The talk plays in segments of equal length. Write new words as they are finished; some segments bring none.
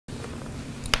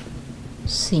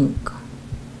5.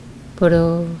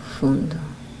 Profundo.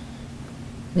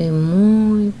 Ve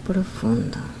muy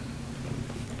profundo.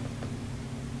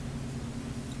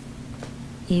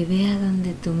 Y ve a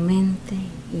donde tu mente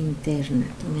interna,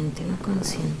 tu mente no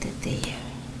consciente te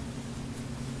lleve.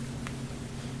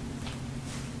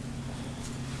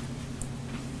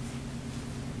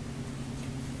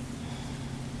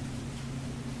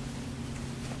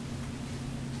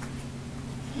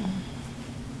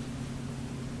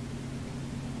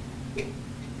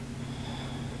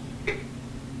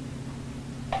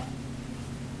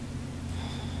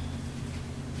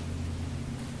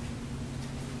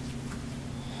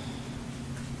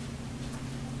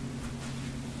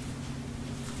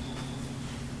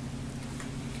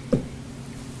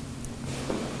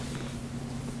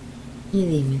 Y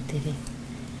dime, Tere,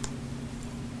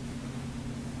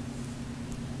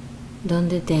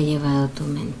 ¿dónde te ha llevado tu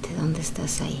mente? ¿Dónde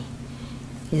estás ahí?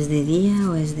 ¿Es de día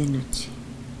o es de noche?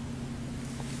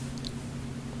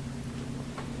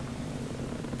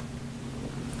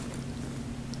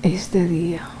 Es de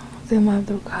día, de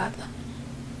madrugada.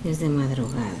 Es de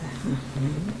madrugada.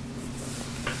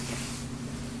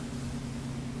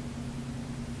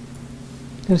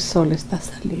 El sol está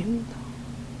saliendo.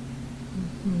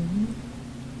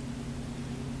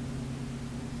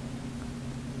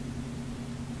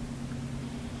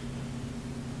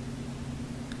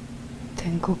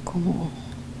 Tengo como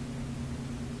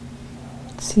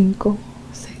 5 o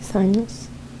 6 años.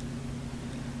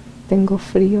 Tengo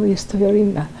frío y estoy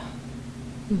orinada.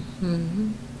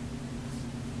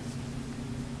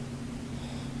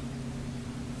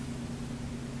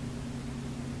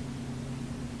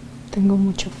 Tengo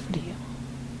mucho frío.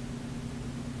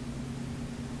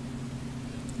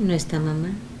 ¿No está mamá?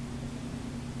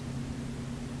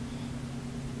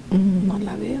 No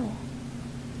la veo.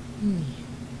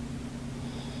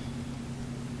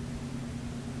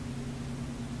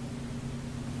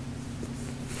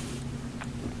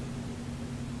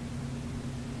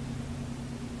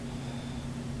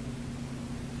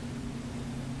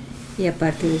 Y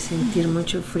aparte de sentir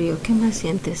mucho frío, ¿qué más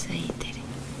sientes ahí, Tere?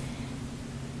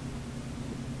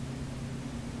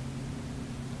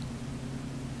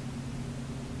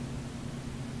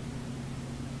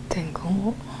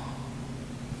 Tengo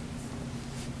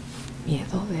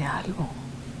miedo de algo.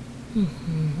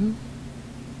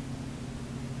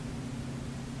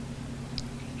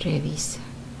 Revisa.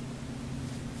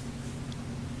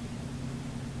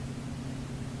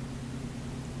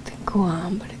 Tengo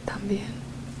hambre también.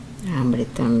 Hambre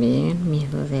también,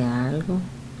 miedo de algo.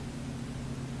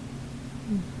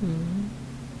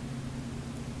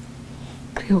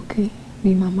 Creo que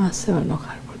mi mamá se va a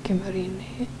enojar porque me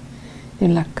oriné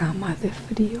en la cama de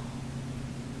frío.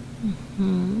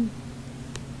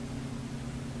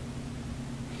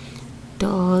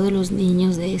 Todos los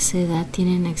niños de esa edad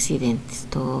tienen accidentes,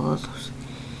 todos.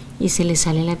 Y se les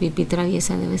sale la pipí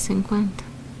traviesa de vez en cuando.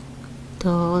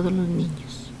 Todos los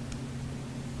niños.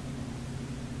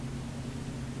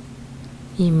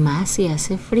 Y más si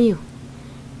hace frío.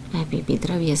 La pipí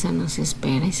traviesa no se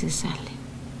espera y se sale.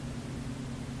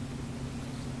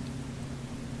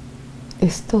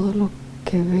 Es todo lo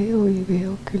que veo y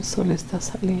veo que el sol está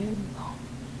saliendo.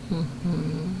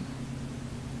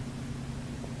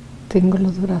 Tengo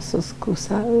los brazos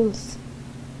cruzados.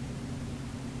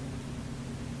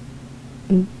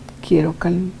 Quiero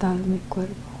calentar mi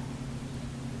cuerpo.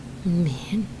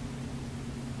 Bien.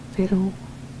 Pero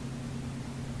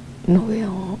no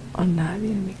veo a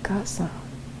nadie en mi casa.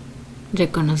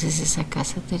 ¿Reconoces esa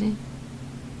casa, Tere?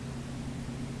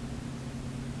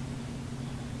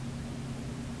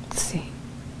 Sí.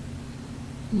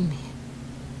 Bien.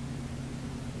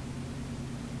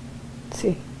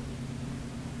 Sí.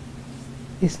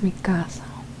 Es mi casa.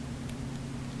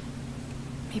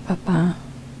 Mi papá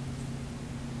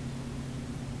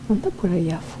anda por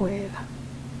allá afuera.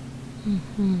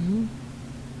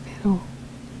 Pero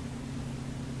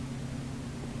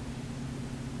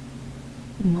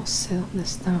no sé dónde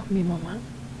está mi mamá.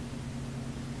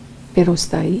 Pero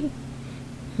está ahí.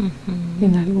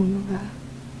 En algún lugar.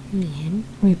 Bien.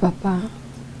 Mi papá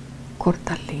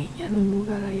corta leña en un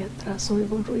lugar ahí atrás.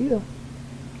 Oigo ruido.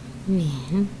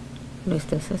 Bien. Lo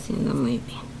estás haciendo muy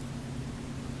bien.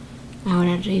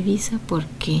 Ahora revisa por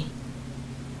qué.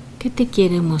 ¿Qué te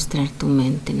quiere mostrar tu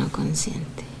mente no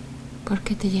consciente? ¿Por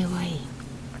qué te llevo ahí?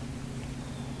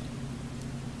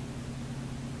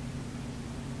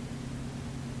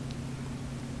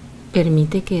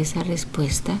 Permite que esa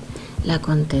respuesta la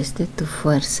conteste tu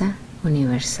fuerza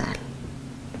universal.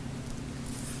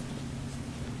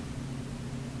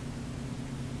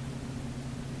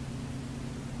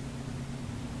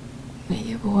 Me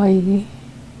llevó ahí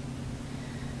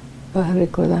para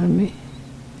recordarme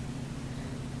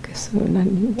que soy una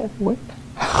niña buena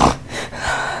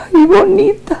y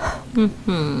bonita,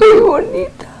 muy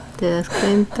bonita. ¿Te das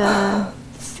cuenta?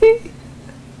 Sí,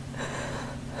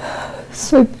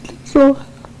 soy pelirroja,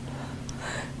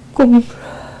 con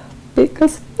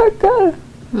pecas en la cara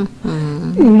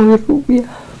y muy rubia.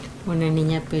 Una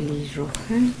niña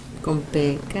pelirroja con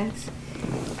pecas.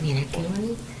 Mira qué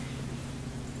bonita.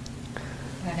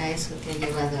 Para eso te ha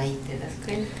llevado ahí, ¿te das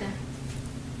cuenta?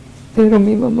 Pero a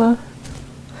mi mamá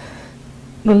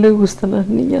no le gustan las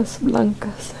niñas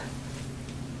blancas.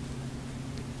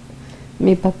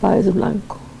 Mi papá es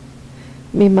blanco.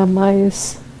 Mi mamá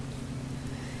es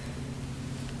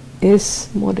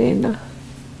morena.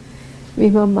 Mi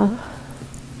mamá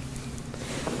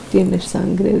tiene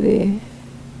sangre de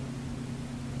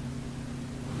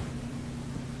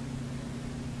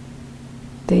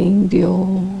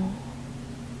indio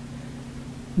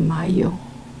mayo,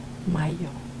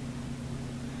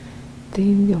 de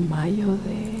indio mayo,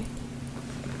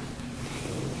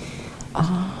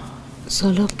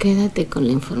 Solo quédate con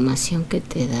la información que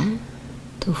te da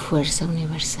tu fuerza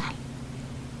universal.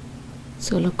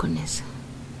 Solo con eso.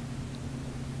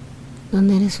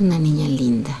 Donde eres una niña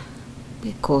linda,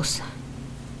 pecosa,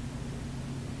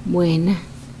 buena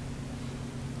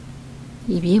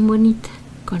y bien bonita.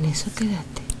 Con eso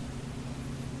quédate.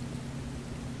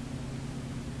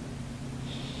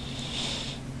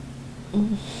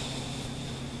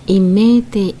 Y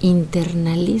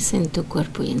internaliza en tu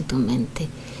cuerpo y en tu mente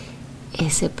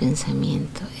ese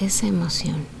pensamiento, esa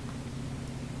emoción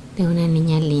de una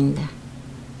niña linda,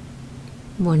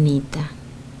 bonita,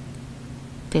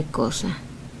 pecosa.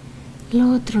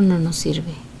 Lo otro no nos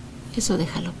sirve, eso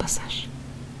déjalo pasar.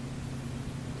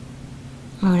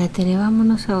 Ahora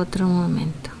vámonos a otro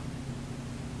momento.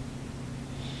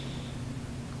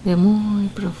 De muy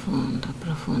profundo a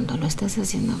profundo, lo estás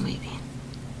haciendo muy bien.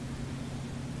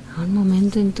 A un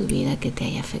momento en tu vida que te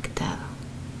haya afectado.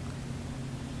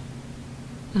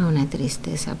 A una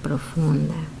tristeza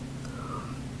profunda.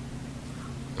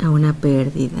 A una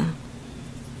pérdida.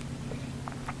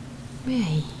 Ve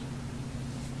ahí.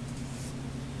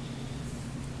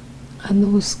 Ando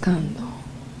buscando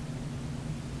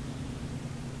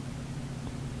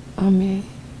a mi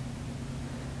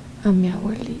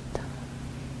abuelita.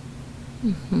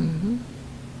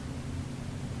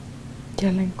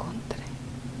 Ya la encontré.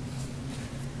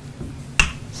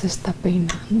 Se está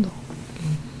peinando.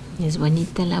 ¿Es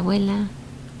bonita la abuela?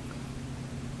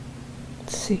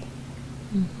 Sí.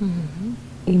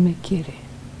 Y me quiere.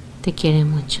 ¿Te quiere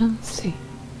mucho? Sí.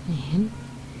 Bien.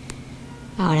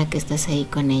 Ahora que estás ahí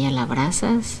con ella, ¿la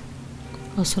abrazas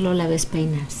o solo la ves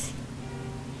peinarse?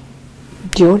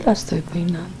 Yo la estoy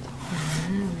peinando.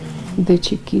 De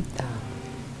chiquita.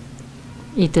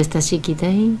 ¿Y tú estás chiquita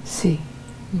ahí? Sí.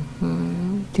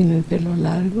 Tiene el pelo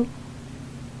largo,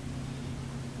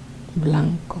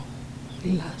 blanco,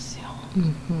 lacio.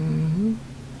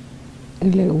 Y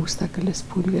le gusta que le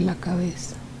expulgue la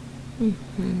cabeza,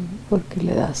 porque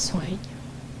le da sueño.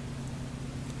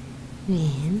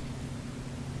 Bien.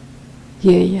 Y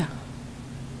ella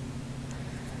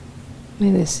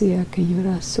me decía que yo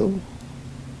era su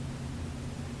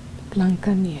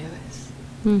Blancanieves.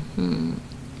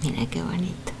 Mira qué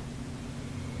bonito.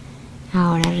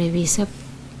 Ahora revisa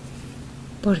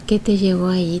por qué te llegó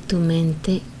ahí tu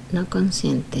mente no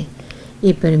consciente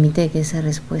y permite que esa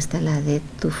respuesta la dé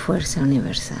tu fuerza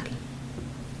universal.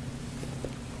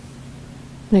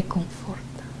 Me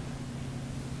conforta.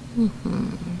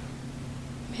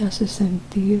 Me hace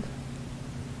sentir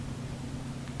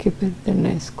que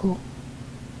pertenezco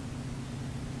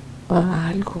a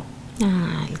algo.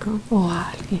 A algo. O a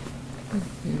alguien.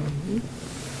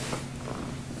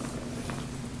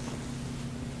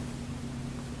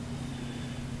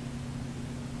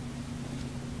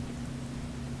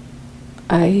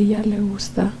 A ella le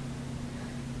gusta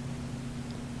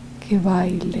que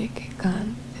baile, que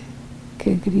cante,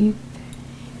 que grite.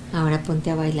 Ahora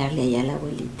ponte a bailarle allá a la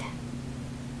abuelita.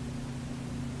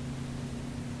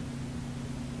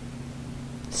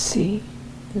 Sí.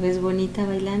 ¿Te ves bonita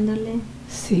bailándole?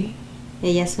 Sí.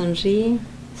 Ella sonríe.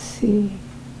 Sí.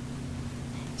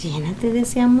 Llénate de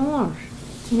ese amor.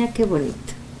 Mira qué bonito.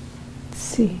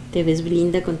 Sí. ¿Te ves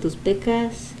linda con tus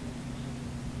pecas?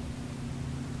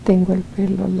 Tengo el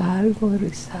pelo largo,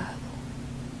 rizado.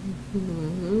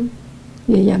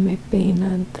 Y ella me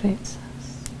peina en trenzas.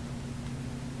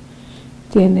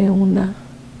 Tiene una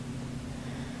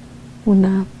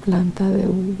planta de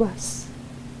uvas.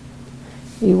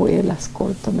 Y voy y las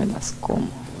corto, me las como.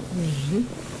 Bien.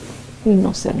 Y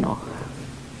no se enoja.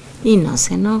 Y no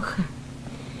se enoja.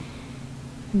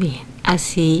 Bien,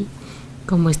 así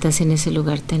Como estás en ese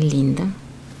lugar tan lindo,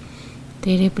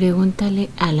 Tere, pregúntale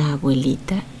a la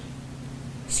abuelita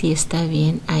si está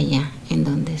bien allá en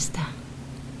donde está.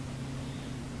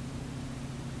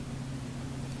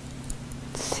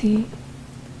 Sí,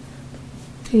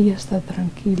 ella está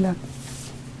tranquila.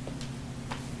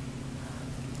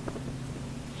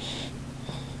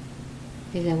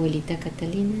 ¿Es la abuelita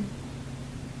Catalina?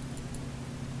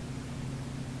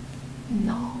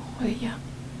 No, ella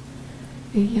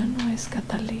no es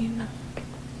Catalina.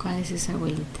 ¿Cuál es esa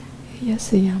abuelita? Ella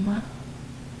se llama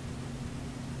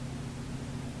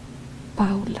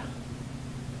Paula.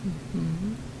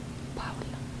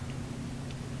 Paula.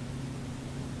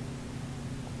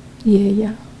 Y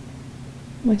ella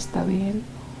me está viendo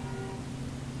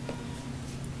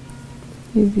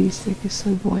y dice que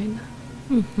soy buena.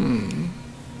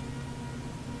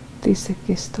 Dice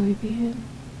que estoy bien.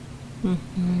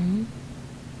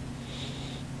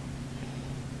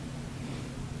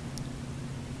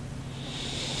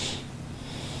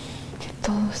 Que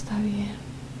todo está bien.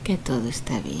 Que todo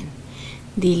está bien.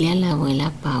 Dile a la abuela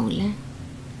Paula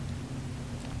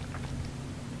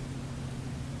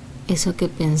eso que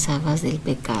pensabas del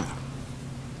pecado.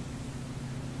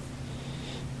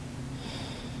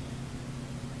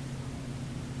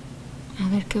 A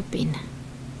ver qué opina.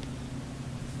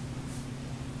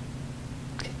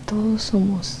 Que todos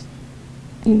somos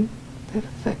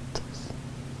imperfectos,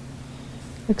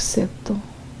 excepto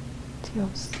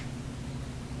Dios.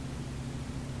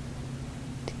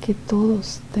 Que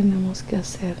todos tenemos que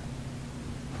hacer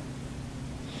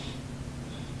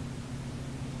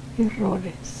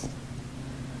errores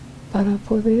para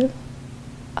poder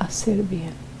hacer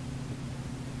bien.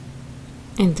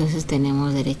 Entonces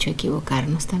tenemos derecho a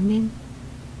equivocarnos también.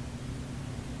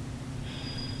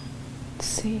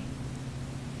 Sí.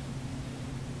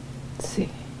 Sí.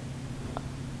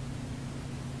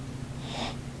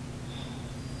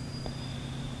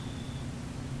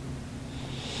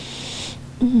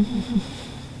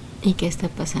 ¿Y qué está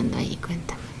pasando ahí?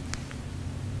 Cuéntame.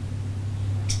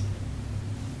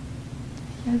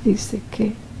 Ella dice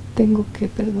que tengo que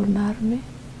perdonarme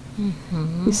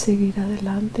y seguir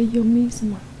adelante yo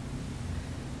misma.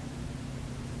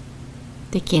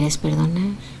 ¿Te quieres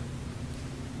perdonar?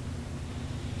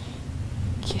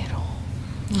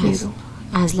 Quiero.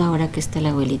 Hazlo ahora que está la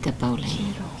abuelita Paula ahí.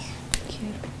 Quiero.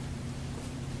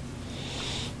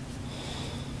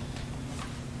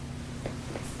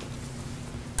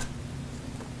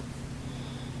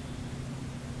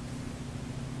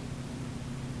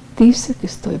 Dice que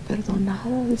estoy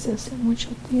perdonada desde hace mucho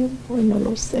tiempo y no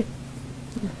lo sé.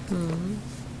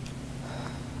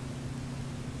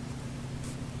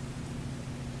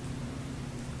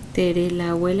 Tere,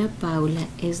 ¿la abuela Paula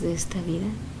es de esta vida?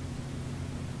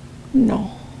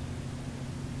 No.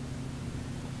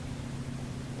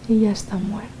 Ella está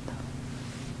muerta.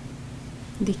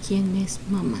 ¿De quién es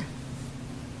mamá?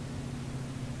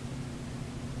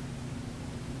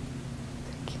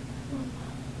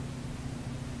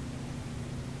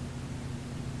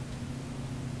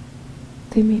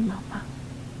 De mi mamá.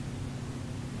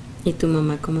 ¿Y tu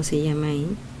mamá cómo se llama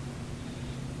ahí?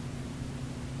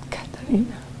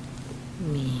 Catalina.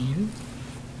 Bien.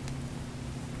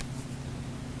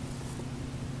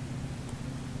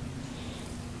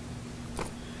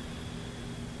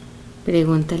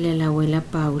 Pregúntale a la abuela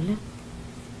Paula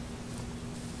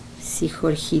si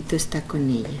Jorgito está con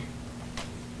ella.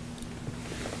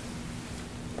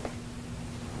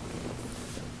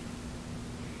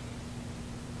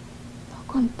 No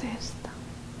contesta.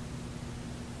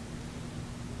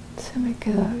 Se me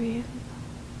queda viendo.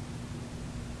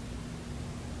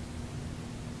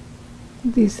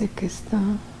 Dice que está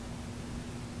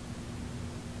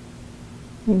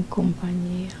en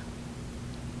compañía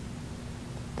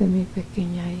de mi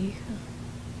pequeña hija,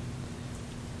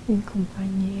 en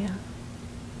compañía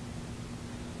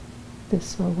de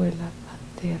su abuela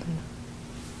paterna,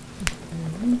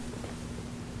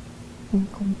 en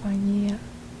compañía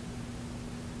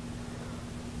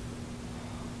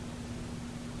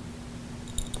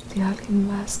de alguien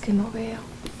más que no veo,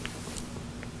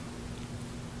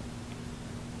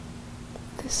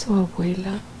 de su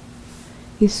abuela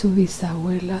y su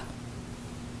bisabuela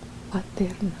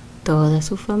paterna. Toda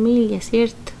su familia,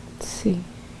 ¿cierto? Sí.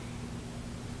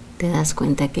 ¿Te das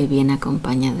cuenta que bien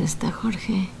acompañado está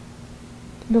Jorge?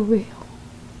 Lo veo.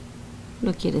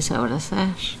 ¿Lo quieres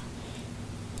abrazar?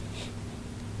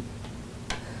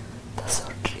 Está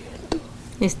sonriendo.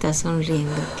 Está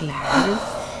sonriendo, claro.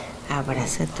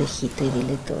 Abraza a tu hijito y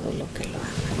dile todo lo que lo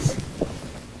amas.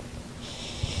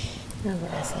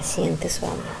 Abraza, siente su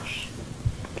amor.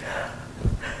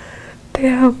 Te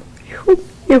amo, hijo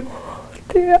mío.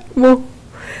 Te amo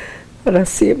para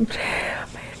siempre.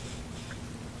 Amén.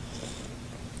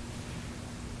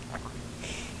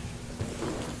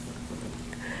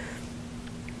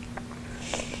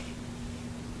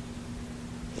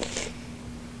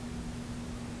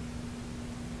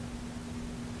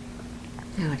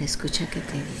 Ahora escucha qué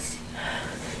te dice.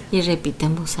 Y repite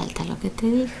en voz alta lo que te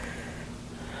dijo.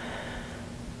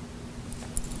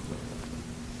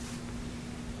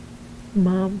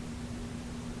 Mom,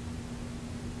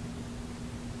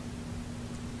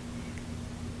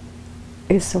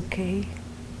 it's okay.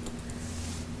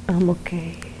 I'm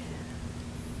okay.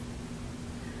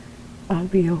 I'll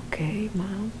be okay,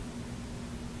 Mom.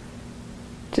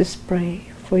 Just pray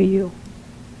for you.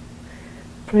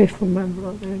 Pray for my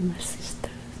brother and my sisters.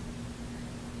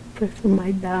 Pray for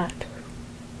my dad.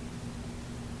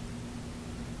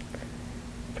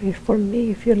 Pray for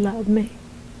me if you love me.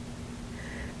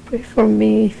 Pray for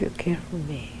me if you care for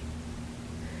me.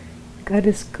 God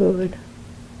is good.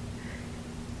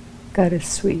 God is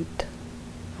sweet.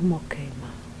 I'm okay,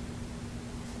 Mom.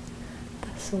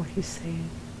 That's all he's saying.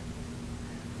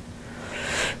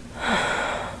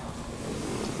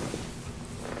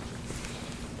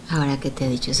 Ahora que te ha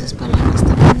dicho esas palabras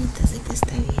tan bonitas de que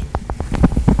está bien,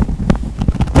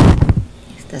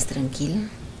 ¿estás tranquila?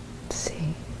 Sí.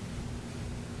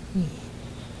 Bien.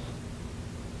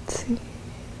 Sí.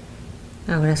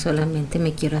 Ahora solamente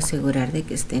me quiero asegurar de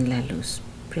que esté en la luz.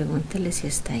 Pregúntale si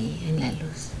está ahí en la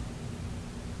luz.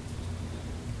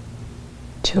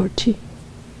 Georgie,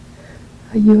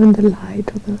 are you in the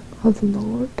light of the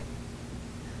Lord?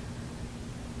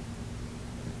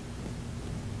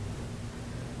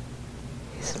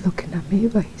 He's looking at me,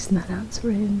 but he's not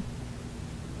answering.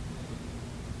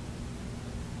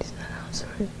 He's not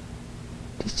answering.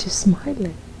 He's just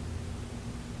smiling.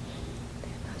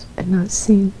 And I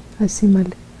see my,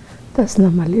 that's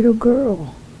not my little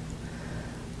girl.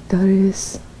 That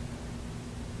is,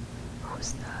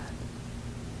 who's that?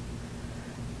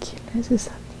 ¿Quién es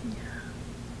esa niña?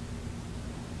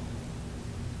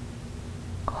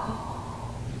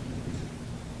 Oh,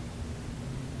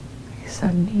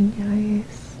 esa niña es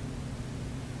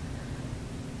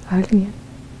alguien.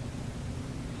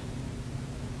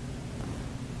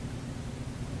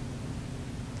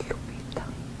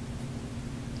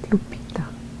 Lupita.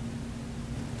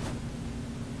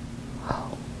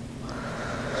 Oh.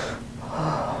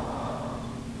 Oh.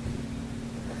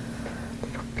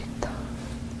 Lupita.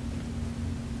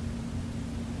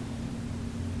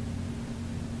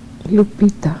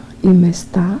 Lupita, y me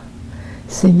está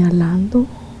señalando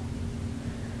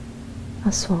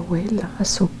a su abuela,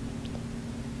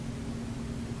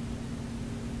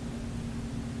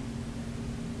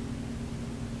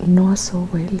 no a su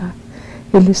abuela.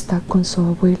 Él está con su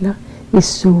abuela y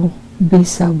su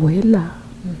bisabuela.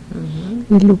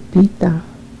 Y Lupita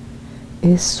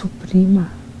es su prima.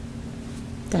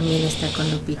 ¿También está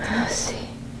con Lupita? Sí.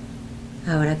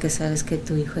 Ahora que sabes que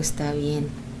tu hijo está bien,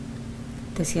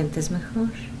 ¿te sientes mejor?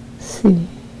 Sí.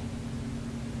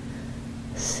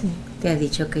 Sí. ¿Te ha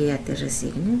dicho que ya te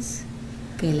resignes?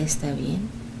 ¿Que él está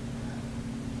bien?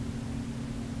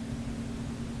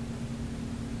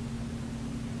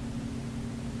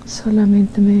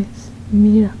 Solamente me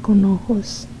mira con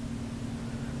ojos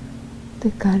de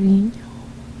cariño.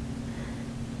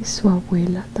 Y su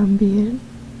abuela también.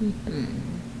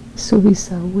 Su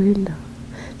bisabuela.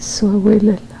 Su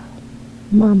abuela es la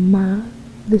mamá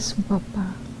de su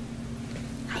papá.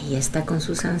 Ahí está con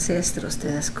sus ancestros,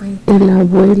 ¿te das cuenta? Y la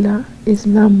abuela es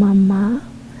la mamá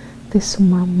de su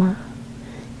mamá.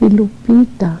 Y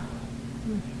Lupita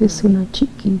es una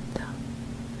chiquita.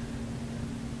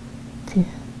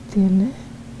 Tiene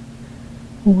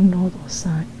 1 o 2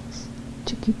 años,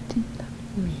 chiquitita.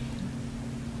 Bien.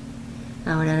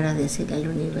 Ahora agradecele al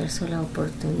universo la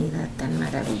oportunidad tan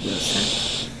maravillosa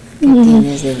que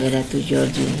tienes de ver a tu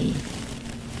Georgie.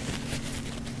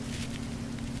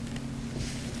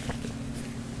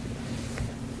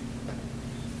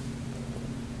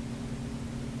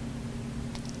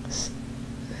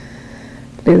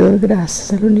 Le doy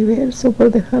gracias al universo por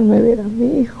dejarme ver a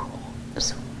mi hijo, a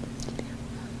su familia,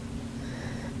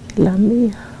 la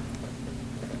mía.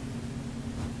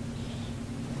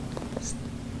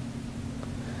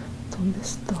 ¿Dónde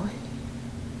estoy?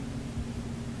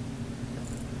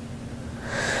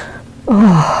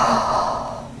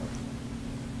 Oh.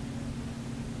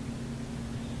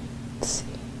 Sí.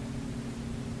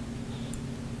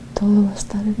 Todo va a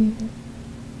estar bien.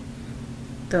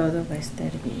 Todo va a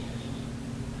estar bien.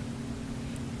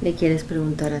 ¿Le quieres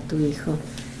preguntar a tu hijo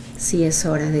si es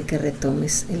hora de que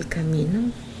retomes el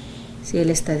camino? Si él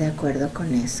está de acuerdo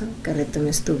con eso, que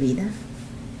retomes tu vida.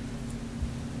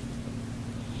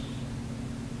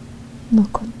 No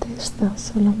contesta,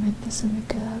 solamente se me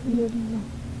queda viendo.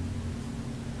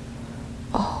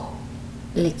 Oh.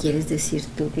 ¿Le quieres decir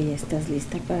tú que ya estás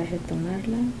lista para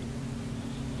retomarla?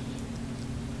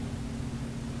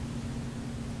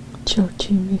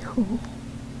 Georgie, mijo,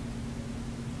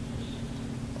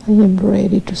 I am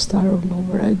ready to start all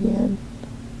over again.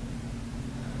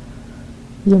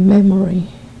 Your memory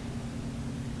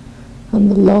and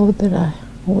the love that I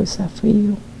always have for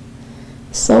you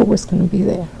is always going to be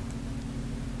there.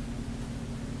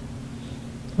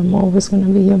 I'm always going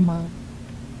to be your mom,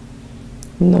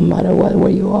 no matter what, where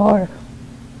you are.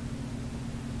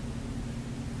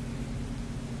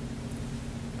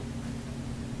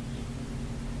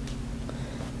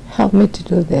 Help me to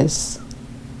do this.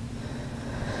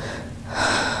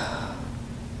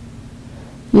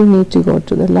 You need to go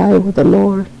to the light with the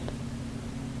Lord.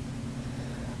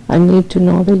 I need to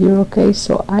know that you're okay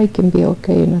so I can be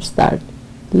okay and start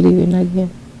living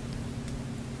again.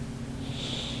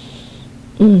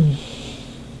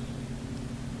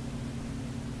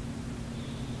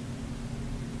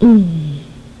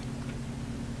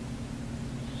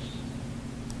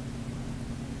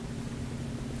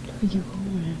 Where you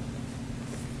going?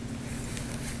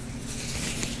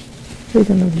 You're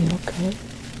gonna be okay.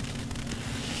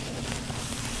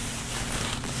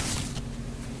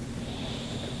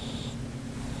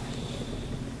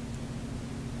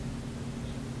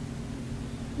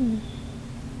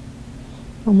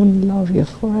 I'm gonna love you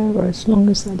forever as long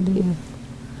as I live.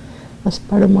 As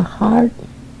part of my heart,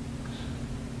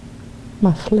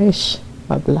 my flesh,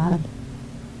 my blood.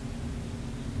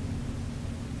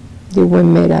 You were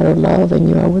made out of love and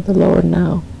you are with the Lord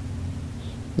now.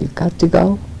 You got to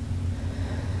go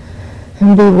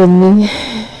and be with me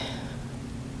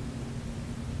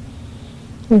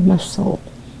in my soul.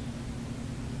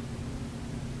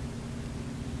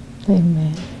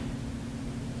 Amen.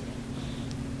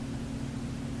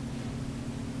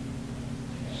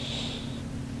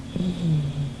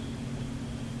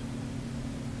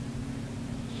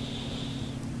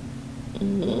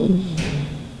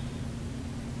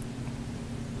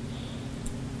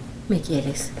 ¿Me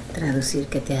quieres traducir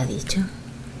qué te ha dicho?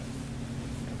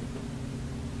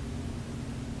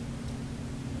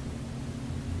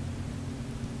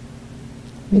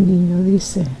 Mi niño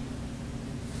dice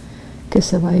que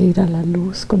se va a ir a la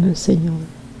luz con el Señor.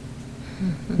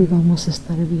 Y vamos a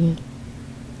estar bien.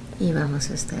 Y vamos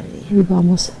a estar bien. Y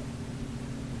vamos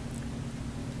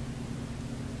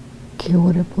que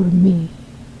ore por mí,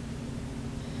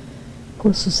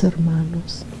 por sus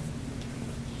hermanos,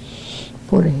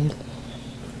 por él.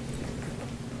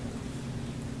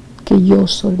 Que yo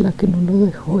soy la que no lo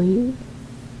dejó ir.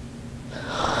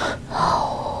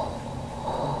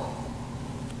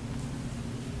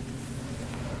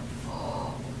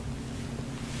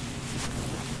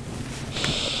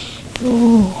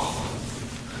 Oh.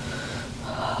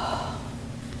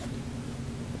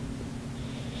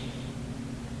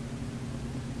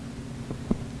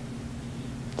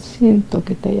 Siento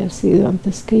que te hayas ido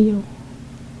antes que yo.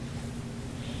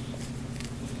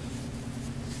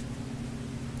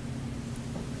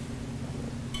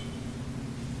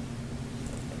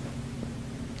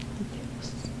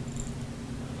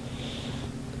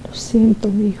 Lo siento,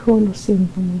 mi hijo, lo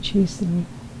siento muchísimo.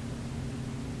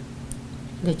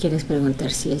 ¿Le quieres preguntar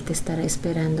si él te estará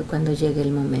esperando cuando llegue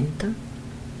el momento?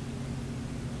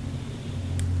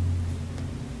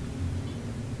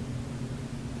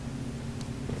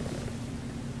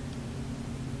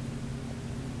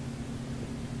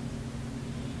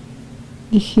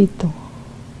 Hijito,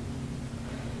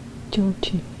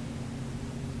 Georgie,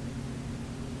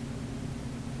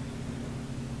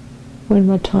 when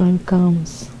my time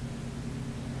comes,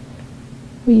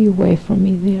 will you wait for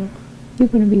me there? You're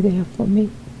going to be there for me.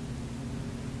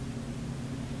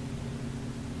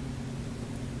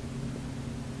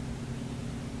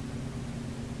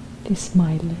 He's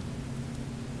smiling.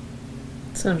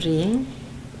 ¿Sonríe?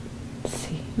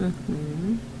 Sí.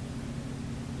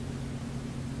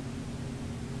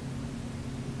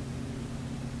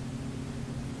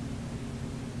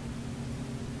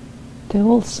 They're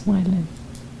all smiling,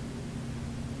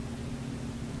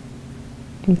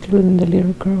 including the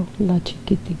little girl, la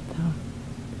chiquitita.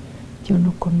 Yo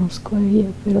no conozco a ella,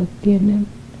 pero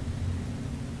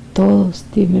todos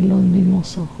tienen los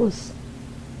mismos ojos.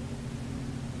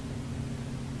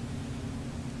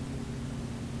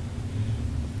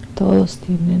 Todos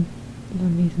tienen la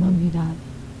misma mirada.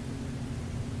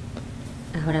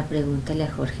 Ahora pregúntale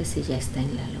a Jorge si ya está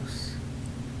en la luz.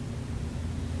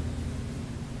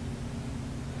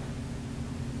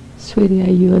 Sweetie,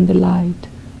 are you in the light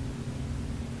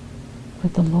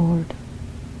with the Lord?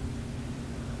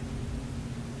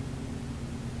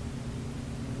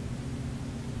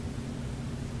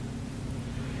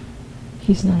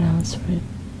 He's not answering.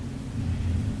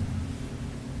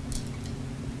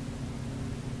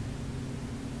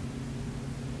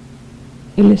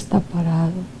 Él está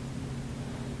parado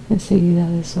enseguida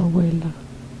de su abuela.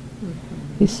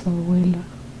 Y su abuela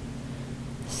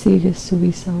sigue su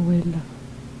bisabuela.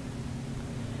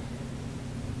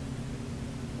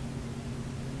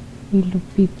 Y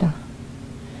Lupita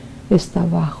está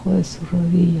abajo de sus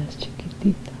rodillas,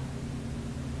 chiquitita.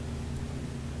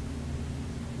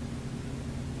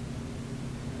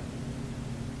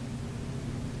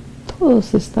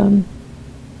 Todos están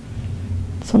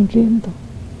sonriendo.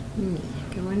 Mira,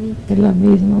 qué bonito. De la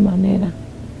misma manera,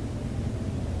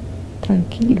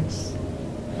 tranquilos.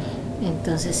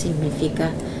 Entonces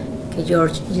significa que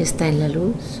George ya está en la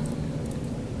luz.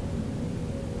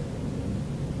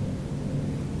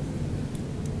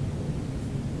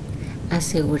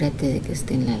 Asegúrate de que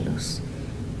esté en la luz.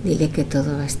 Dile que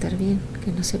todo va a estar bien,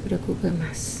 que no se preocupe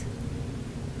más.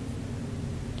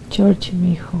 George,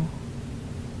 mi hijo,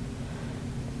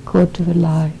 go to the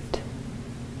light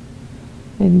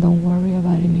and don't worry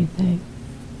about anything.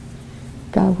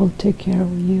 God will take care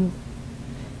of you.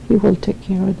 He will take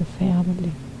care of the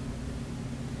family.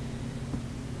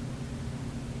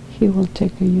 He will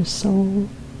take care of your soul.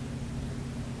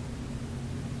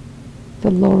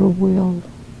 The Lord will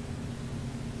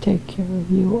take care of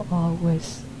you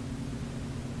always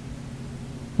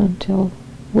until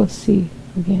we'll see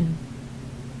again.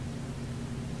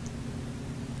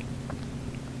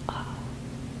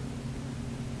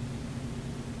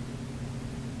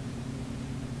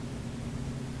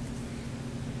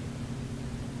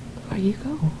 Where you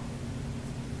go?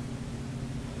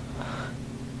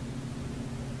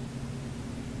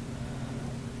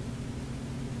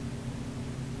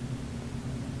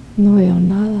 No veo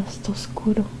nada, está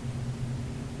oscuro.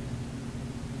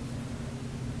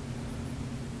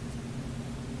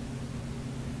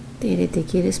 Tere, ¿te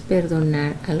quieres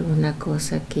perdonar alguna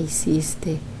cosa que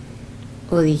hiciste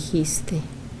o dijiste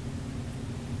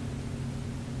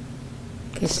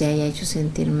que te haya hecho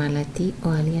sentir mal a ti o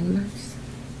a alguien más?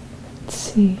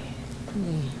 Sí.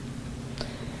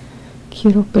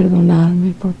 Quiero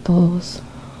perdonarme por todas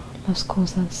las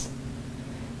cosas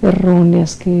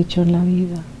erróneas que he hecho en la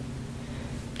vida.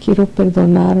 Quiero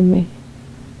perdonarme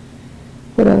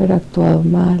por haber actuado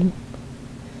mal.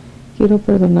 Quiero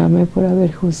perdonarme por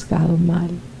haber juzgado mal.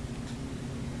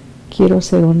 Quiero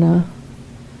ser una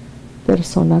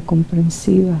persona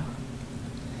comprensiva.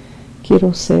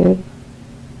 Quiero ser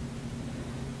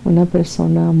una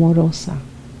persona amorosa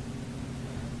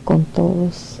con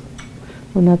todos,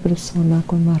 una persona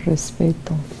con más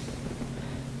respeto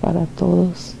para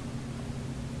todos,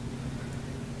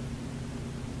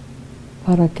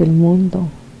 para que el mundo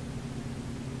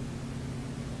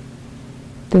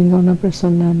tenga una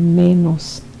persona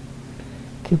menos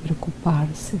que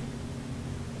preocuparse.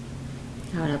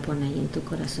 Ahora pon ahí en tu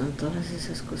corazón todas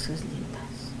esas cosas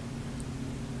lindas.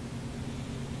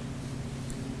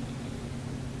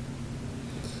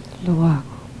 Lo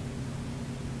hago.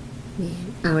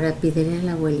 Bien, ahora pídele a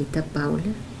la abuelita Paula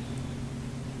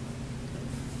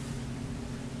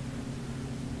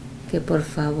que por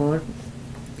favor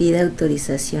pida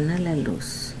autorización a la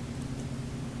luz.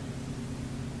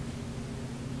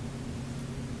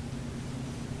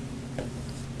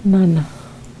 Nana,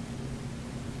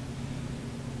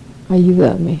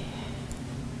 ayúdame.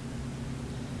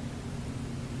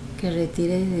 Que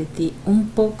retire de ti un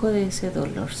poco de ese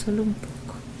dolor, solo un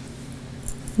poco.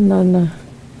 Nana,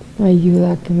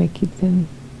 ayuda a que me quiten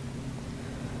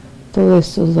todos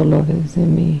estos dolores de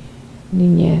mi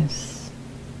niñez,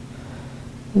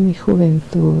 de mi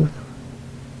juventud,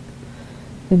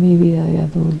 de mi vida de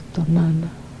adulto, Nana.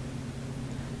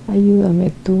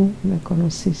 Ayúdame, tú me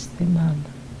conociste, Nana.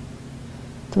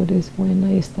 Tú eres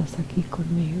buena y estás aquí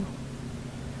conmigo.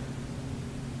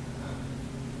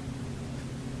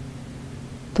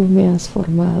 Tú me has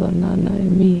formado, Nana,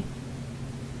 en mi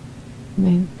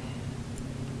mente.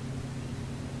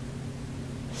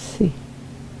 Sí.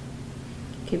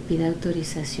 Que pida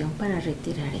autorización para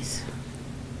retirar eso.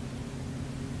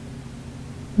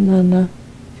 Nana,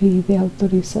 pide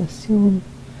autorización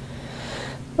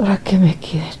para que me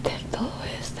quiten toda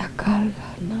esta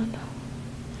carga, Nana.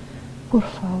 Por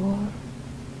favor,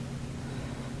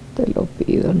 te lo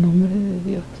pido en nombre de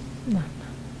Dios, Nana.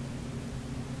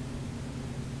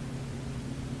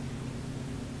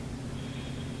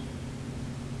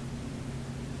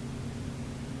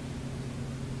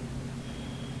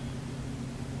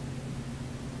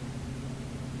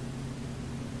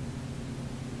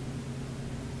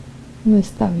 Me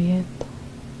está viendo.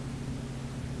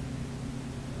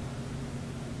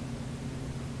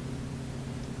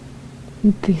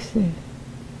 dice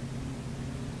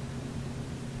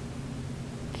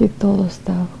que todo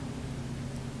está,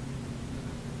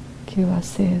 que va a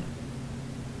ser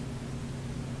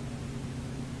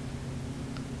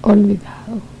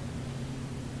olvidado.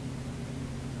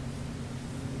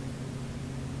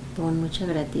 Pon mucha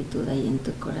gratitud ahí en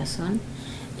tu corazón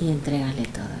y entrégale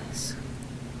todo eso,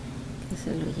 que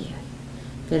se lo lleve,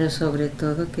 pero sobre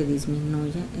todo que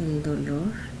disminuya el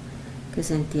dolor que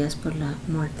sentías por la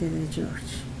muerte de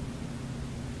George.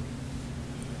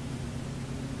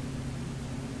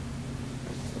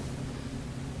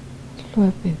 Lo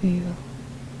he pedido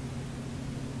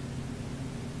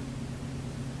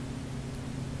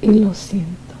y lo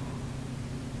siento.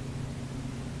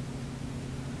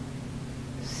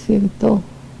 Siento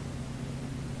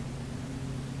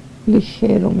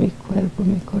ligero mi cuerpo,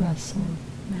 mi corazón.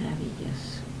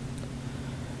 Maravilloso.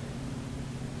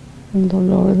 El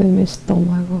dolor de mi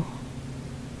estómago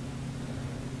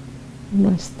no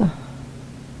está.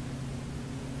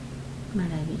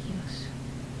 Maravilloso.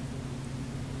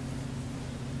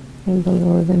 El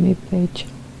dolor de mi pecho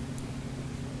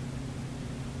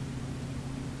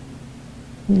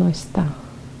no está.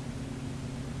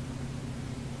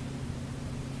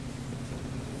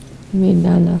 Mi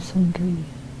nana sonríe.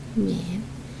 Bien.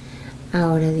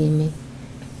 Ahora dime,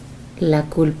 ¿la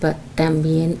culpa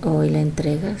también hoy la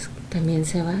entregas? ¿También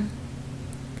se va?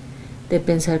 De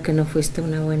pensar que no fuiste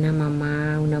una buena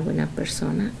mamá, una buena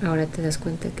persona. Ahora te das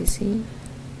cuenta que sí.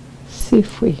 Sí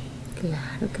fui.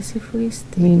 Claro que sí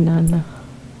fuiste. Mi nana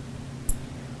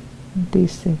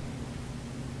dice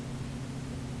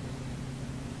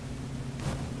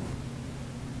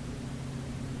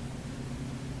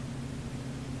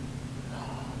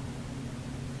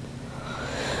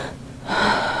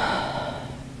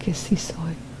que sí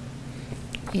soy.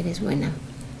 Eres buena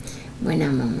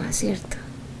mamá, ¿cierto?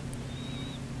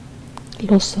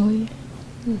 Lo soy.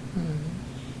 Uh-huh.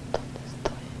 ¿Dónde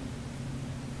estoy?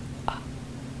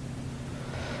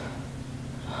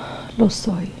 Lo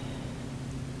soy.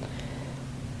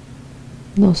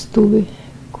 Los tuve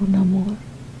con amor.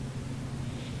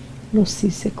 Los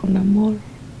hice con amor.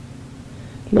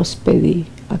 Los pedí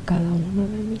a cada uno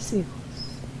de mis hijos.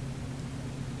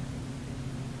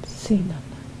 Sí, nana.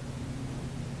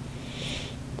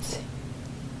 Sí.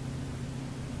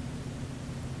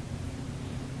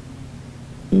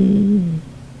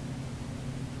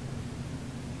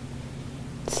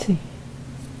 Sí.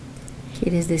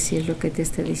 ¿Quieres decir lo que te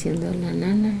está diciendo la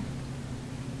nana?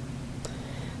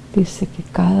 Dice que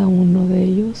cada uno de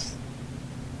ellos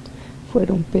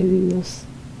fueron pedidos.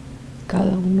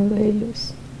 Cada uno de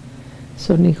ellos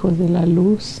son hijos de la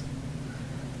luz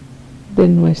de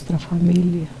nuestra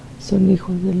familia. Son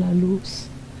hijos de la luz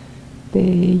de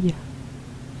ella.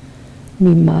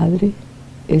 Mi madre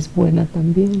es buena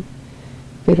también,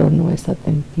 pero no es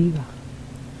atentiva,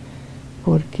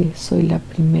 porque soy la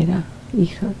primera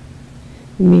hija.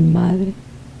 Mi madre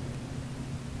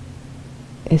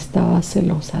estaba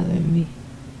celosa de mí.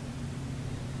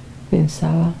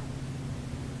 Pensaba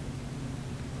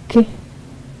que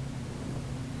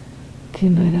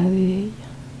no era de ella.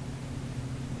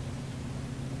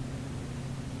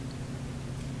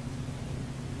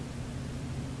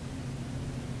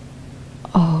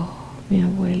 Oh, mi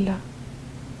abuela,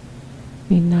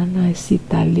 mi nana es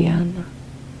italiana.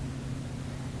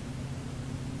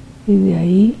 Y de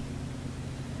ahí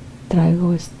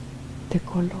traigo este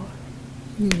color.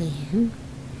 Bien.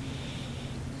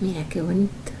 Mira qué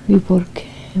bonito. ¿Y por qué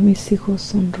mis hijos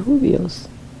son rubios?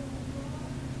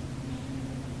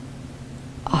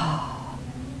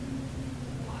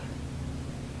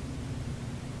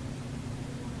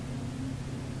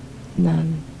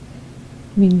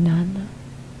 Mi nana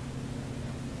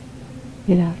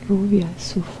era rubia de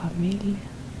su familia.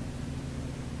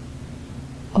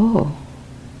 Oh.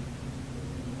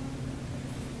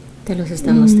 ¿Te los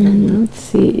está mostrando?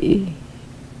 Sí.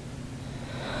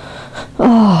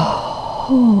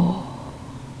 Oh.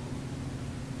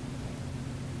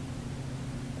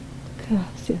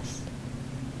 Gracias.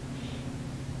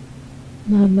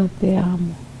 Nana, te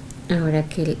amo. Ahora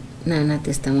que Nana te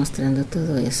está mostrando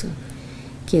todo eso,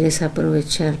 ¿quieres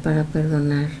aprovechar para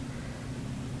perdonar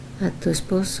a tu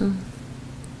esposo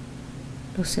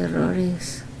los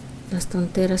errores, las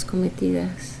tonteras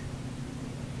cometidas?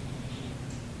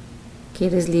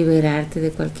 ¿Quieres liberarte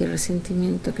de cualquier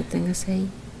resentimiento que tengas ahí?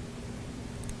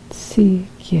 Sí,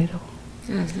 quiero.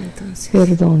 Hazlo entonces.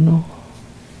 Perdono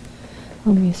a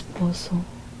mi esposo.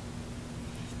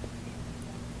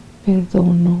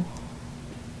 Perdono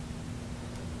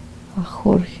a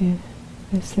Jorge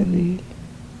Becerril,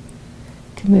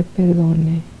 que me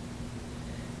perdone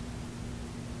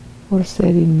por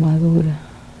ser inmadura,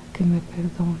 que me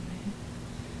perdone.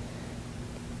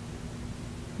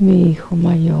 Mi hijo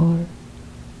mayor,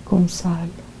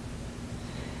 Gonzalo,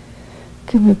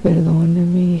 que me perdone.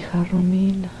 Mi hija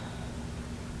Romina,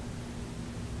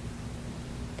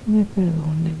 que me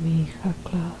perdone. Mi hija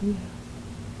Claudia,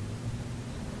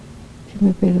 que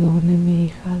me perdone. Mi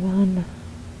hija Dana,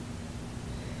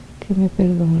 que me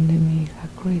perdone. Mi hija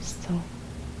Crystal,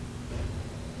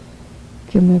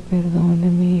 que me perdone.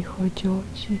 Mi hijo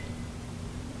Georgie,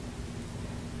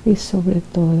 y sobre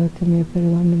todo que me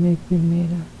perdone mi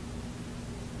primera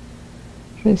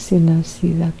recién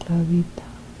nacida Claudita,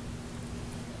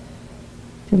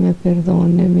 que me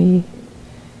perdone mi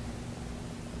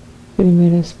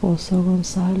primer esposo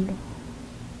Gonzalo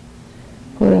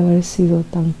por haber sido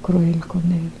tan cruel con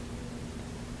él,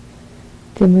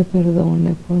 que me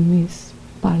perdone por mis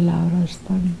palabras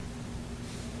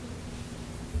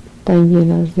tan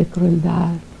llenas de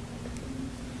crueldad.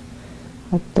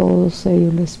 A todos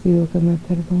ellos les pido que me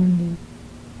perdonen.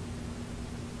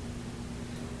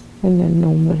 En el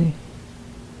nombre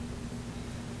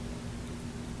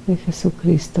de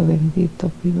Jesucristo bendito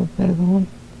pido perdón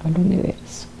al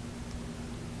universo.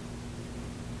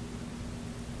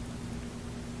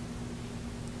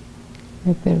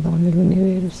 Me perdone el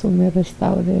universo, me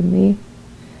restaure mi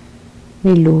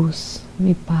luz,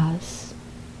 mi paz.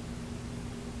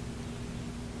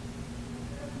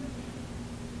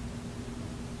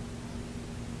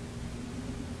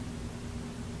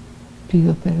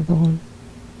 Pido perdón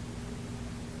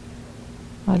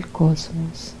al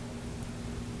cosmos.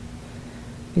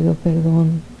 Pido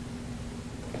perdón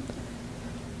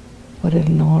por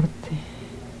el norte.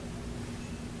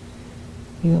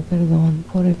 Pido perdón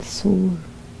por el sur.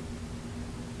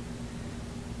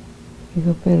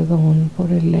 Pido perdón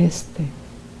por el este.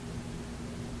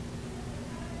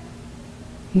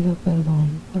 Pido perdón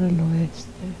por el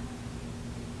oeste.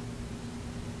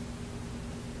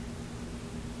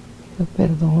 Pido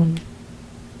perdón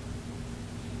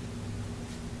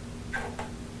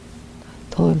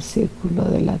a todo el círculo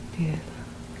de la tierra.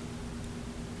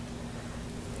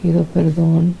 Pido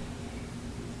perdón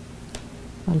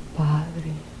al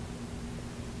Padre,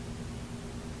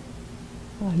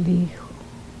 al Hijo,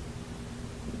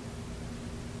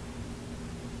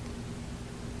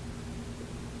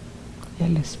 y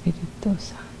al Espíritu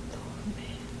Santo.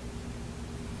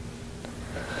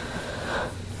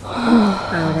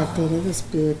 Ahora, Tere,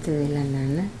 despídete de la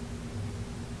nana,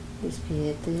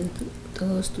 despídete de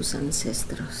todos tus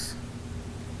ancestros,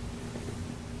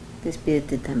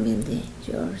 despídete también de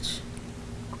George.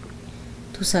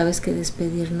 Tú sabes que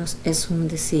despedirnos es un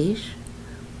decir,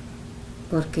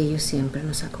 porque ellos siempre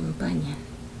nos acompañan.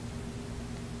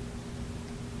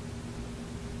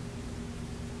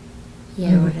 Y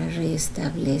ahora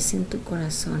restablece en tu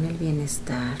corazón el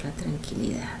bienestar, la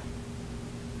tranquilidad.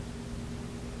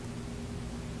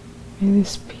 Me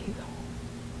despido.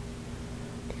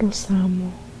 Los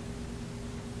amo.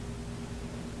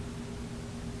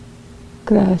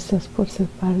 Gracias por ser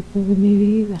parte de mi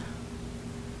vida.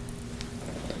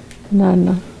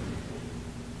 Nana,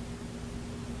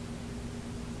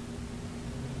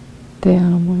 te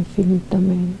amo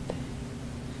infinitamente.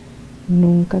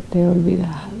 Nunca te he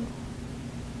olvidado,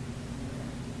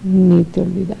 ni te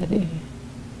olvidaré.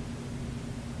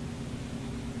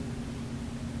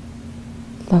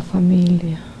 La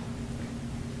familia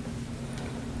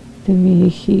de mi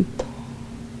hijito,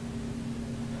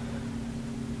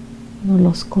 no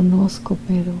los conozco,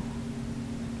 pero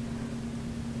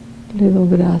le doy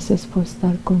gracias por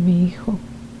estar con mi hijo,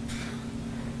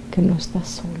 que no está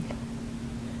solo.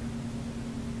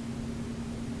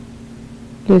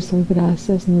 Les doy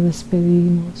gracias, nos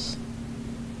despedimos.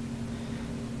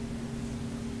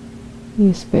 Y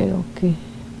espero que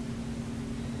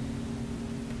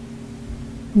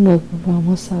nos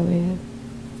volvamos a ver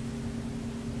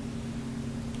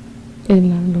en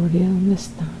la gloria donde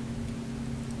están.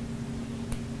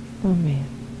 Amén.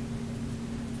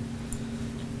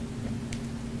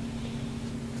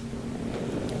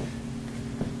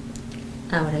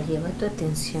 Ahora lleva tu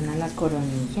atención a la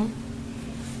coronilla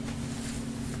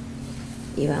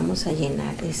y vamos a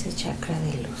llenar ese chakra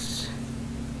de luz.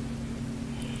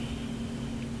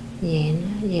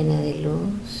 Llena de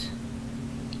luz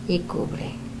y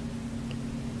cubre.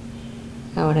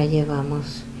 Ahora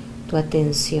llevamos tu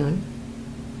atención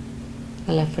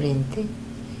a la frente,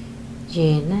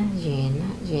 llena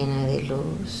de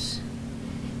luz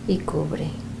y cubre.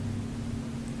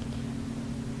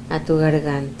 A tu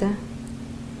garganta,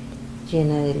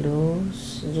 llena de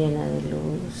luz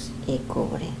y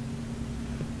cubre.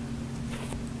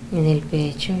 En el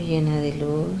pecho, llena de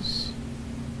luz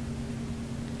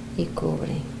y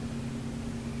cubre.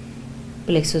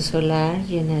 Plexo solar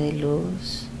llena de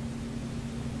luz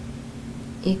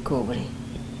y cubre.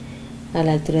 A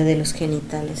la altura de los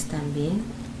genitales también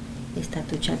está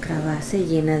tu chakra base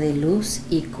llena de luz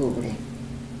y cubre.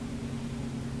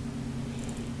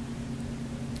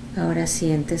 Ahora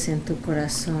sientes en tu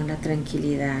corazón la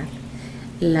tranquilidad,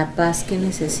 la paz que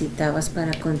necesitabas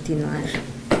para continuar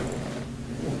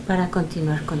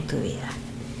con tu vida.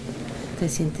 Te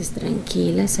sientes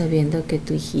tranquila sabiendo que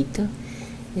tu hijito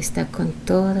está con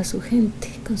toda su gente,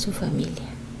 con su familia.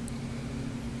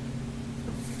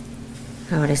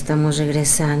 Ahora estamos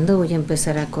regresando, voy a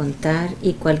empezar a contar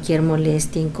y cualquier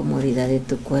molestia, incomodidad de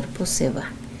tu cuerpo se va,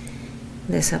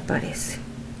 desaparece.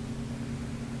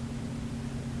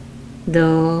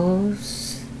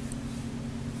 2.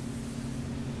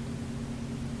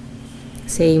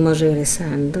 Seguimos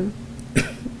regresando.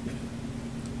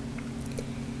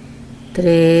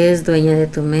 3. Dueña de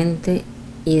tu mente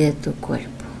y de tu cuerpo.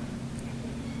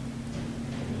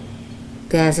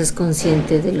 Te haces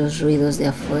consciente de los ruidos de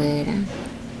afuera,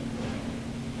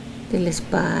 del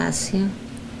espacio,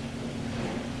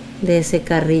 de ese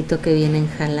carrito que vienen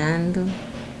jalando,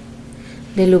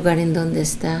 del lugar en donde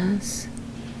estás.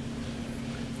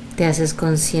 Te haces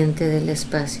consciente del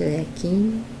espacio de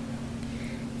aquí,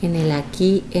 en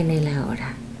el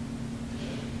ahora.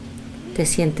 Te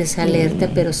sientes alerta,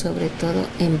 pero sobre todo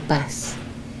en paz,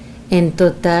 en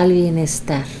total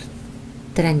bienestar,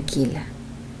 tranquila.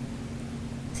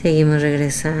 Seguimos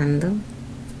regresando.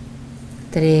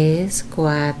 3,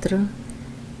 4.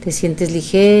 Te sientes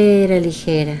ligera,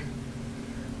 ligera.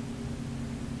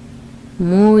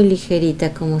 Muy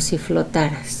ligerita, como si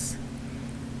flotaras.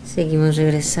 Seguimos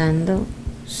regresando.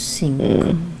 5.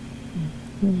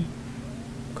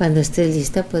 Cuando estés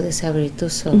lista puedes abrir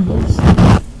tus ojos,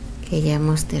 que ya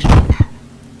hemos terminado.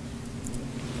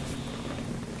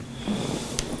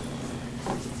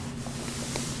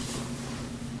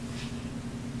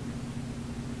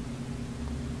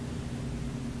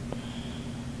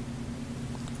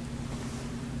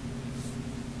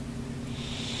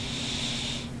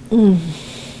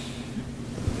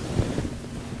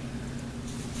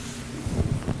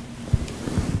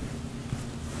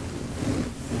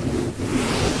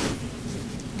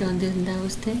 ¿Dónde andaba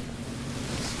usted?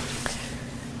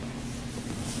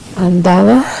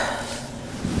 Andaba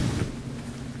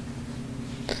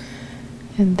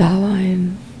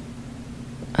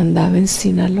en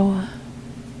Sinaloa.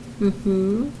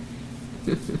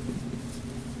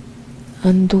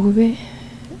 Anduve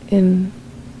en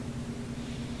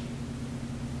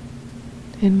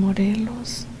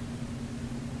Morelos.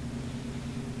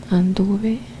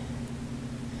 Anduve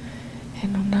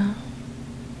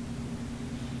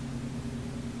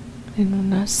en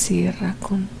una sierra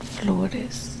con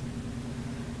flores,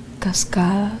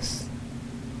 cascadas.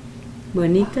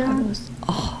 Bonita. Pájaros.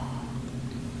 Oh.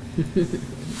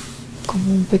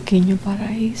 Como un pequeño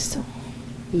paraíso.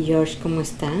 ¿Y George cómo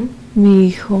está? Mi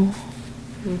hijo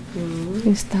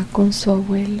está con su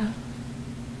abuela,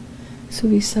 su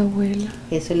bisabuela.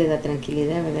 Eso le da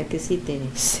tranquilidad, ¿verdad que sí, Tere?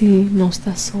 Sí, no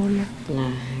está sola.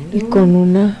 Claro. Y con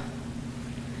una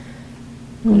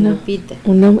Lupita.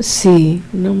 una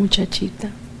muchachita.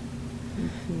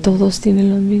 Todos tienen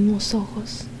los mismos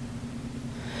ojos.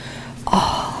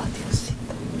 Oh,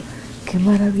 Diosito, qué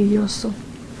maravilloso.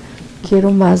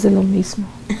 Quiero más de lo mismo.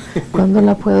 ¿Cuándo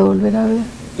la puedo volver a ver?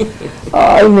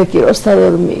 Ay, me quiero hasta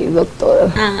dormir,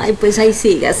 doctora. Ay, pues ahí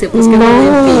sígase, pues que no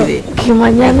me impide. Que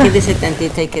mañana. Ay, quédese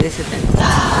tantito.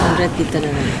 Un ratito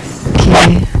nada más.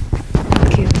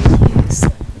 Qué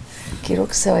belleza. Quiero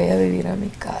que se vaya a vivir a mi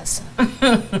casa.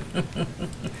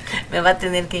 Me va a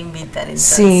tener que invitar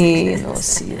entonces.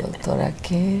 Sí, doctora,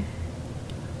 qué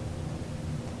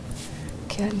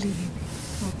alivio.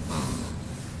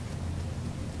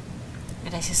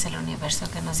 Gracias al universo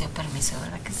que nos dio permiso,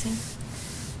 ¿verdad que sí?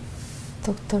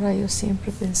 Doctora, yo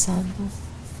siempre pensando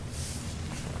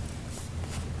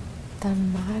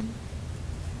tan mal.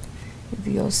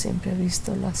 Dios siempre ha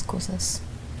visto las cosas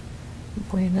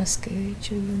buenas que he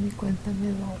hecho y yo ni cuenta me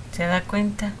doy. ¿Se da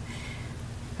cuenta?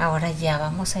 Ahora ya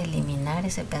vamos a eliminar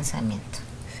ese pensamiento.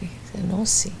 Fíjese, no,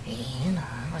 sí. No,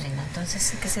 Morena,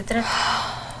 entonces, ¿de qué se trata?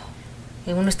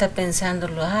 Y uno está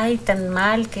pensándolo, ay, tan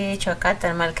mal que he hecho acá,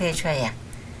 tan mal que he hecho allá.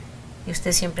 Y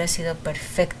usted siempre ha sido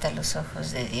perfecta a los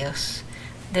ojos de Dios,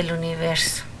 del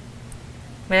universo.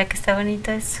 ¿Verdad que está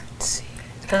bonito eso? Sí.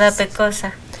 Toda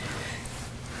pecosa.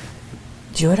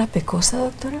 ¿Yo era pecosa,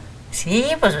 doctora? Sí,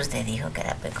 pues usted dijo que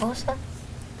era pecosa.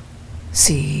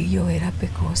 Sí, yo era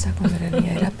pecosa cuando era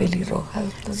niña, era pelirroja,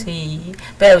 doctora. Sí,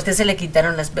 pero a usted se le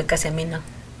quitaron las pecas y a mí no.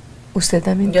 ¿Usted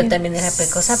también Yo tiene? también era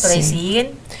precoza, pero ahí Sí.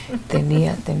 siguen.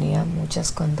 Tenía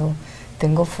muchas cuando...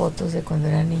 Tengo fotos de cuando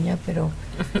era niña, pero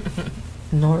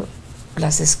no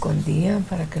las escondían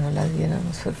para que no las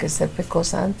viéramos, porque ser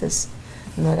precoza antes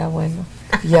no era bueno.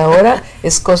 Y ahora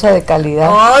es cosa de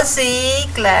calidad. Oh, sí,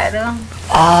 claro.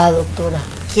 Ah, doctora.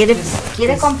 ¿Quiere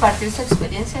compartir su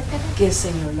experiencia, Tere? Que el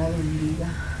Señor la bendiga.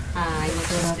 Ay,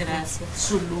 muchas Doctora, gracias.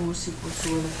 Su luz y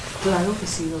cultura. Claro que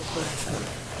sí, doctora.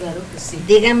 Claro que sí.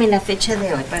 Dígame la fecha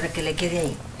de hoy para que le quede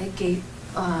ahí. Hay que ir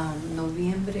a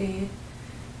noviembre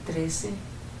 13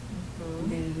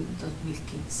 del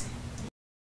 2015.